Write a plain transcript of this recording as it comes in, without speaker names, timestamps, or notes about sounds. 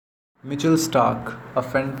Mitchell Starc, a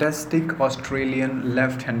fantastic Australian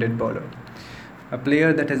left-handed bowler, a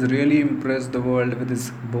player that has really impressed the world with his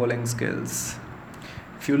bowling skills.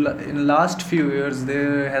 In last few years,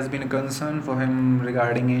 there has been a concern for him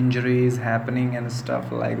regarding injuries happening and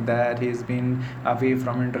stuff like that. He's been away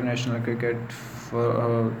from international cricket for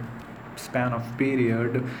a span of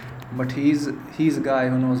period, but he's a guy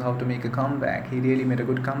who knows how to make a comeback. He really made a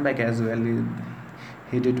good comeback as well.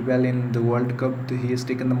 He did well in the World Cup. He has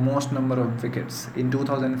taken the most number of wickets in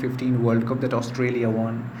 2015 World Cup that Australia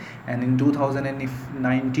won, and in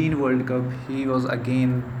 2019 World Cup he was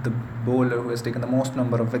again the bowler who has taken the most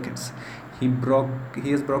number of wickets. He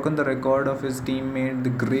has broken the record of his teammate, the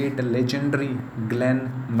great legendary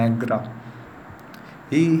Glenn McGrath.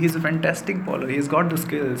 He's a fantastic bowler. He's got the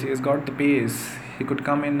skills. He's got the pace. He could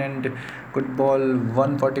come in and could bowl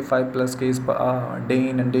 145 plus Ks per hour day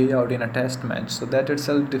in and day out in a test match. So that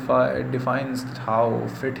itself defines how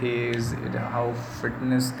fit he is, how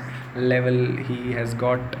fitness level he has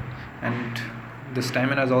got, and the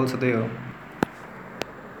stamina is also there.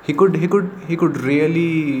 He could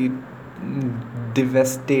really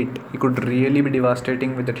devastate. He could really be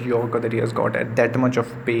devastating with that Yorker that he has got at that much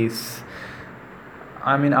of pace.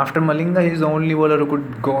 I mean, after Malinga, he's the only bowler who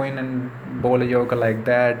could go in and bowl a Yorker like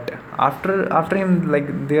that. After him,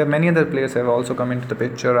 like there are many other players have also come into the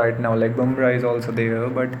picture right now. Like Bumrah is also there,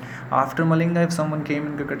 but after Malinga, if someone came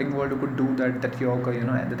in cricketing world who could do that Yorker,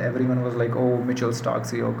 that everyone was like, oh, Mitchell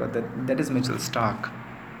Starc's Yorker. That is Mitchell Starc.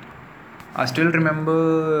 I still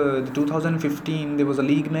remember the 2015. There was a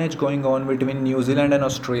league match going on between New Zealand and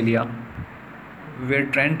Australia, where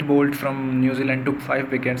Trent Bolt from New Zealand took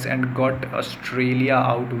 5 wickets and got Australia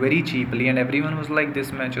out very cheaply, and everyone was like,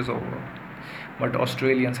 this match is over. But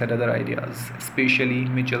Australians had other ideas, especially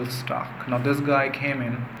Mitchell Starc. Now, this guy came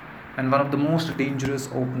in, and one of the most dangerous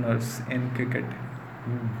openers in cricket,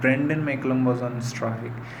 Brendan McCullum, was on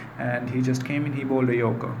strike, and he just came in. He bowled a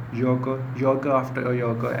Yorker after a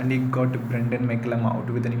Yorker, and he got Brendan McCullum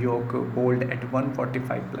out with a Yorker bowled at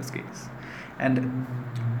 145 plus Ks. And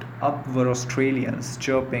up were Australians,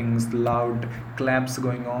 chirpings, loud claps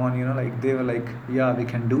going on. Like they were like, "Yeah, we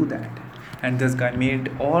can do that." And this guy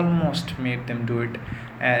almost made them do it,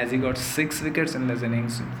 as he got 6 wickets in this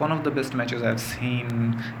innings. One of the best matches I've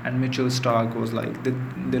seen. And Mitchell Starc was like,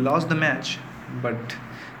 they lost the match, but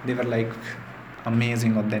they were like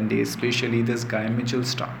amazing on that day, especially this guy Mitchell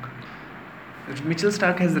Starc. Mitchell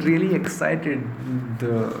Starc has really excited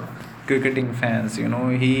the cricketing fans.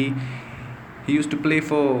 He used to play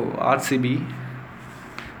for RCB,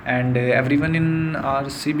 and everyone in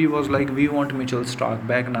RCB was like, we want Mitchell Starc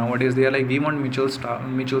back. Nowadays they are like, we want Mitchell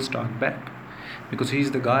Starc back, because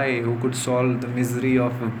he's the guy who could solve the misery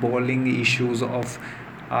of bowling issues of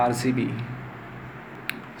RCB.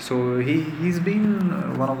 So he's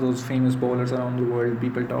been one of those famous bowlers around the world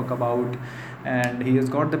people talk about, and he has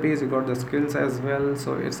got the pace, he got the skills as well.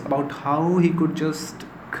 So it's about how he could just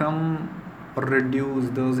come reduce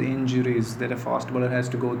those injuries that a fast bowler has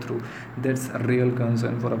to go through. That's a real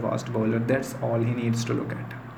concern for a fast bowler. That's all he needs to look at.